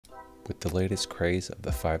With the latest craze of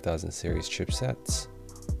the 5000 series chipsets,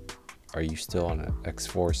 are you still on an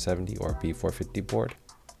X470 or B450 board?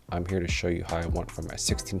 I'm here to show you how I went from a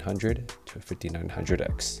 1600 to a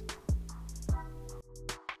 5900X.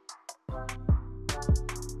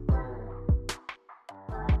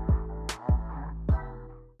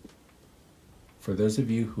 For those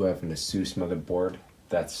of you who have an Asus motherboard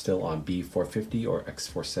that's still on B450 or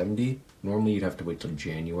X470, normally you'd have to wait till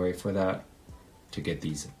January for that to get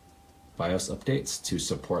these BIOS updates to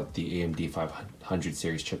support the AMD 500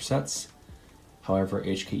 series chipsets. However,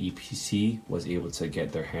 HKEPC was able to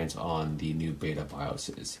get their hands on the new beta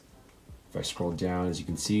BIOSes. If I scroll down, as you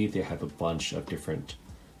can see, they have a bunch of different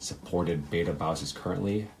supported beta BIOSes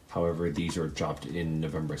currently. However, these are dropped in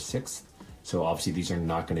November 6th. So obviously these are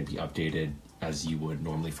not going to be updated as you would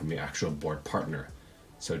normally from your actual board partner.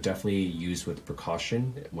 So definitely use with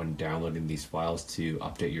precaution when downloading these files to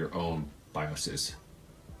update your own BIOSes.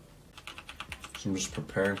 So I'm just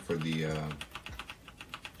preparing for the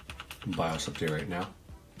BIOS update right now.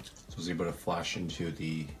 So I was able to flash into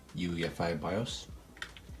the UEFI BIOS.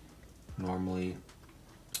 Normally,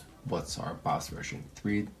 what's our BIOS version?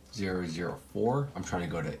 3004. I'm trying to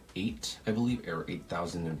go to 8, I believe, or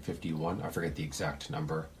 8051. I forget the exact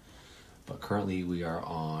number. But currently we are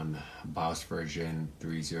on BIOS version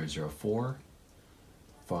 3004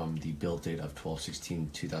 from the build date of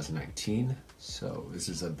 12/16/2019. So this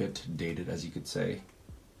is a bit dated, as you could say.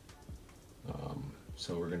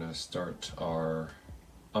 So we're gonna start our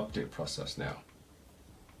update process now.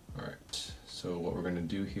 All right, so what we're gonna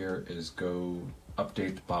do here is go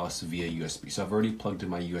update BIOS via USB. So I've already plugged in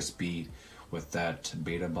my USB with that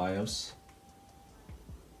beta BIOS.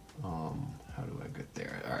 How do I get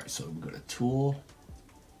there? All right, so we go to Tool,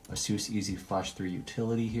 Asus Easy Flash 3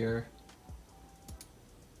 Utility here.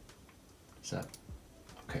 Is that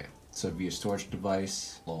okay? So via storage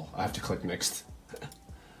device. Well, I have to click next.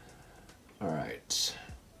 All right.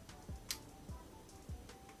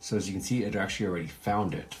 So as you can see, it actually already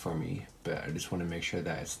found it for me, but I just want to make sure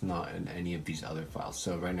that it's not in any of these other files.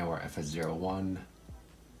 So right now we're FS01.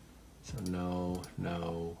 So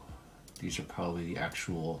no. These are probably the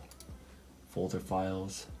actual folder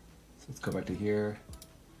files. So let's go back to here.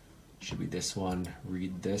 Should be this one.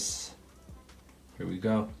 Read this. Here we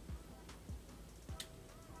go.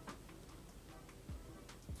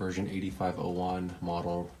 Version 8501,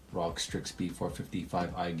 model Rog Strix B450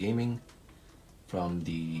 5i Gaming from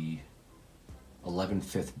the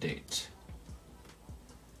 11/5 date.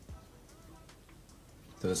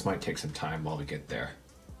 So this might take some time while we get there.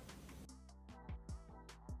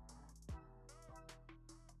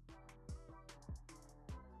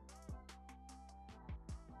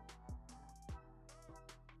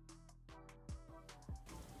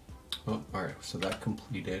 Oh, all right, so that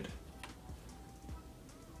completed.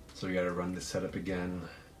 So we gotta run the setup again.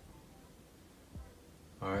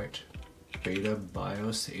 All right, beta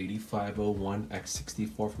BIOS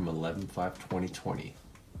 8501X64 from 11/5/2020.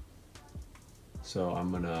 So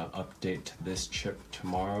I'm gonna update this chip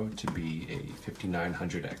tomorrow to be a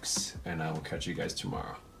 5900X, and I will catch you guys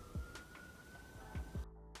tomorrow.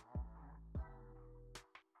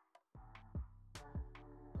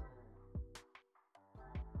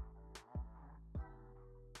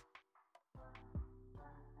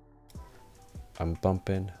 I'm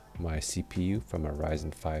bumping my CPU from a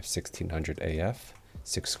Ryzen 5 1600AF,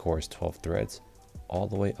 6 cores, 12 threads, all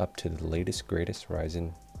the way up to the latest greatest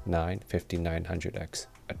Ryzen 9 5900X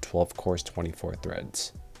at 12 cores, 24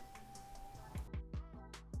 threads.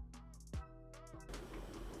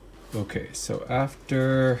 Okay, so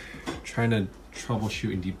after trying to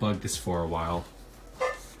troubleshoot and debug this for a while,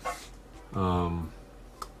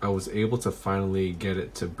 I was able to finally get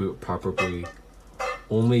it to boot properly,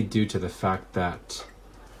 only due to the fact that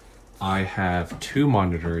I have 2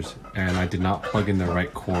 monitors and I did not plug in the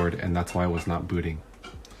right cord, and that's why I was not booting.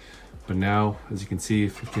 But now, as you can see,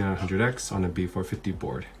 5900X on a B450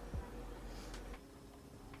 board.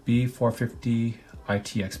 B450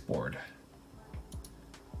 ITX board.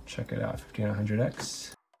 Check it out,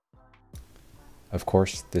 5900X. Of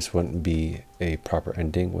course, this wouldn't be a proper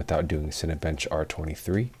ending without doing Cinebench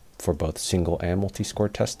R23 for both single and multi-score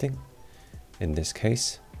testing. In this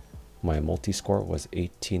case, my multi-score was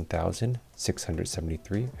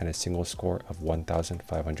 18,673 and a single score of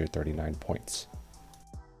 1,539 points.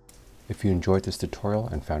 If you enjoyed this tutorial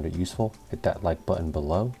and found it useful, hit that like button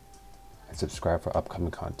below and subscribe for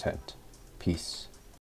upcoming content. Peace.